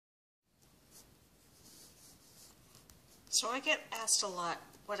So I get asked a lot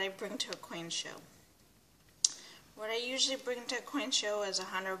what I bring to a coin show. What I usually bring to a coin show is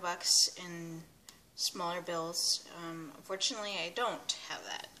 $100 in smaller bills. Unfortunately, I don't have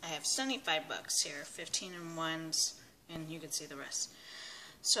that. I have $75 here, 15 in ones, and you can see the rest.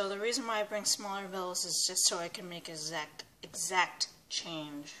 So the reason why I bring smaller bills is just so I can make exact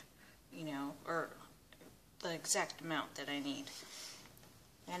change, you know, or the exact amount that I need.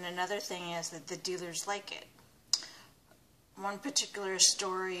 And another thing is that the dealers like it. One particular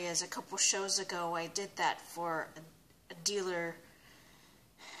story is a couple shows ago I did that for a dealer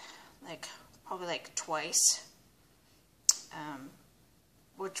probably twice,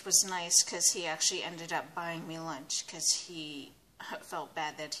 which was nice because he actually ended up buying me lunch because he felt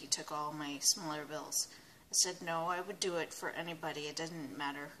bad that he took all my smaller bills. I said no, I would do it for anybody, it doesn't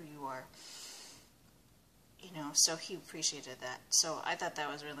matter who you are, you know, so he appreciated that. So I thought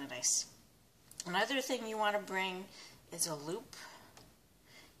that was really nice. Another thing you want to bring is a loupe,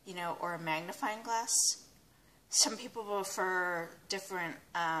 you know, or a magnifying glass. Some people prefer different,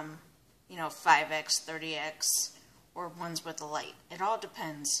 you know, 5x, 30x, or ones with a light. It all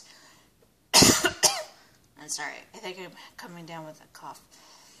depends. I'm sorry, I think I'm coming down with a cough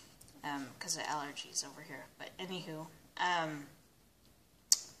because of allergies over here. But anywho,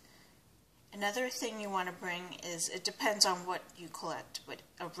 another thing you want to bring is, it depends on what you collect, but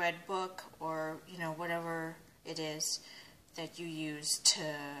a red book or, you know, whatever it is that you use to,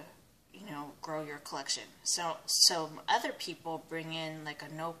 you know, grow your collection. So other people bring in like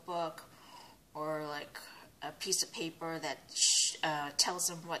a notebook or like a piece of paper that tells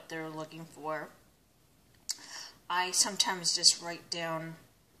them what they're looking for. I sometimes just write down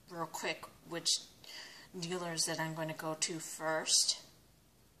real quick which dealers that I'm going to go to first,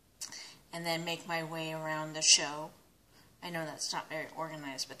 and then make my way around the show. I know that's not very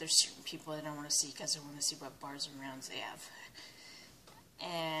organized, but there's certain people that I want to see because I want to see what bars and rounds they have.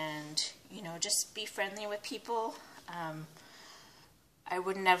 And, you know, just be friendly with people. I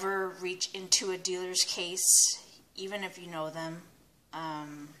would never reach into a dealer's case, even if you know them.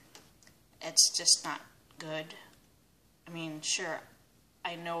 It's just not good. I mean, sure,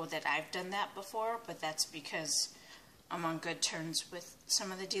 I know that I've done that before, but that's because I'm on good terms with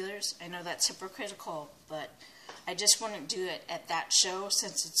some of the dealers. I know that's hypocritical, but I just wouldn't do it at that show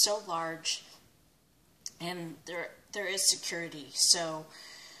since it's so large and there is security. So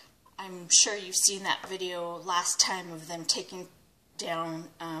I'm sure you've seen that video last time of them taking down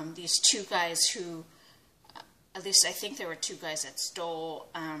these two guys who, at least I think there were two guys that stole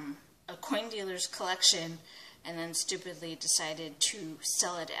a coin dealer's collection and then stupidly decided to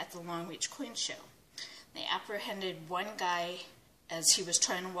sell it at the Long Beach Coin Show. They apprehended one guy as he was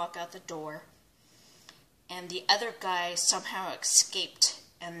trying to walk out the door, and the other guy somehow escaped,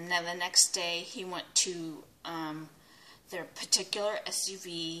 and then the next day he went to their particular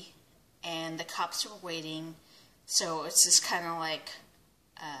SUV and the cops were waiting. So it's just kind of like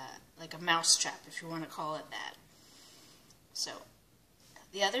a mousetrap, if you want to call it that. So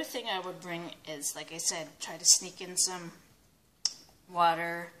the other thing I would bring is, like I said, try to sneak in some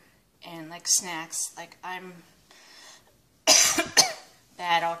water and like snacks. Like I'm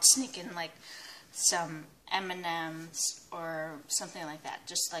bad, I'll sneak in like some M&Ms or something like that,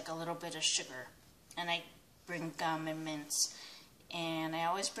 just like a little bit of sugar. And I bring gum and mints, and I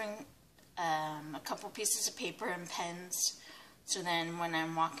always bring a couple pieces of paper and pens, so then when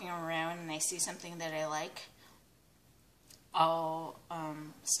I'm walking around and I see something that I like, I'll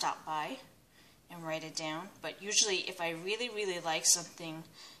stop by and write it down. But usually if I really like something,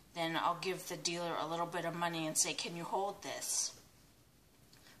 then I'll give the dealer a little bit of money and say, can you hold this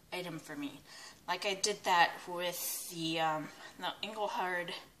item for me? Like I did that with the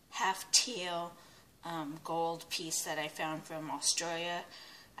Engelhard half teal gold piece that I found from Australia.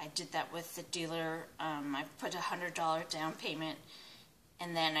 I did that with the dealer. I put $100 down payment,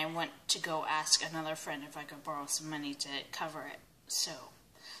 and then I went to go ask another friend if I could borrow some money to cover it. So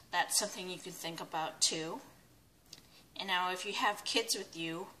that's something you can think about too. And now if you have kids with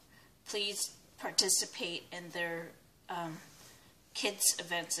you, please participate in their kids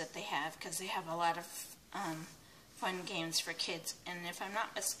events that they have, because they have a lot of fun games for kids. And if I'm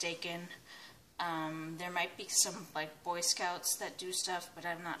not mistaken, there might be some like Boy Scouts that do stuff, but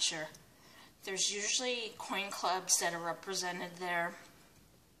I'm not sure. There's usually coin clubs that are represented there.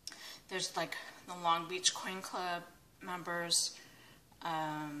 There's like the Long Beach Coin Club members,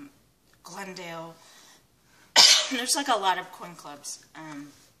 Glendale. There's like a lot of coin clubs.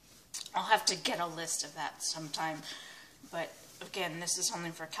 I'll have to get a list of that sometime. But again, this is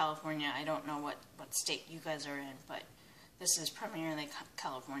only for California. I don't know what state you guys are in, but this is primarily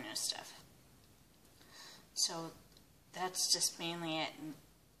California stuff. So that's just mainly it.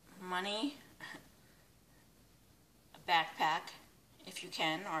 Money, a backpack, if you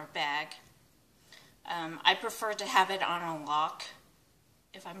can, or a bag. I prefer to have it on a lock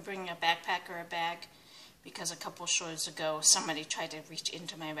if I'm bringing a backpack or a bag, because a couple shows ago somebody tried to reach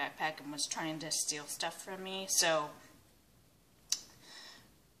into my backpack and was trying to steal stuff from me, so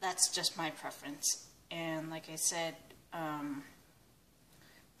that's just my preference. And like I said,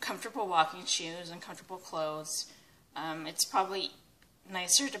 comfortable walking shoes and comfortable clothes. It's probably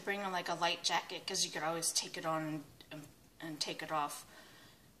nicer to bring like a light jacket, because you could always take it on and take it off,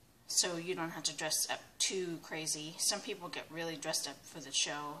 so you don't have to dress up too crazy. Some people get really dressed up for the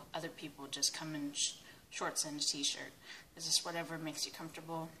show. Other people just come in shorts and a t-shirt. It's just whatever makes you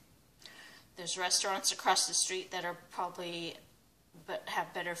comfortable. There's restaurants across the street that are probably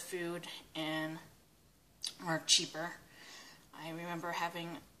have better food and are cheaper. I remember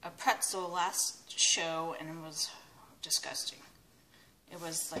having a pretzel last show, and it was disgusting. It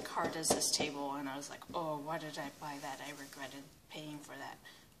was like hard as this table, and I was like, oh, why did I buy that? I regretted paying for that.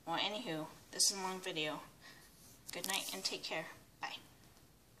 Well, anywho, this is a long video. Good night and take care.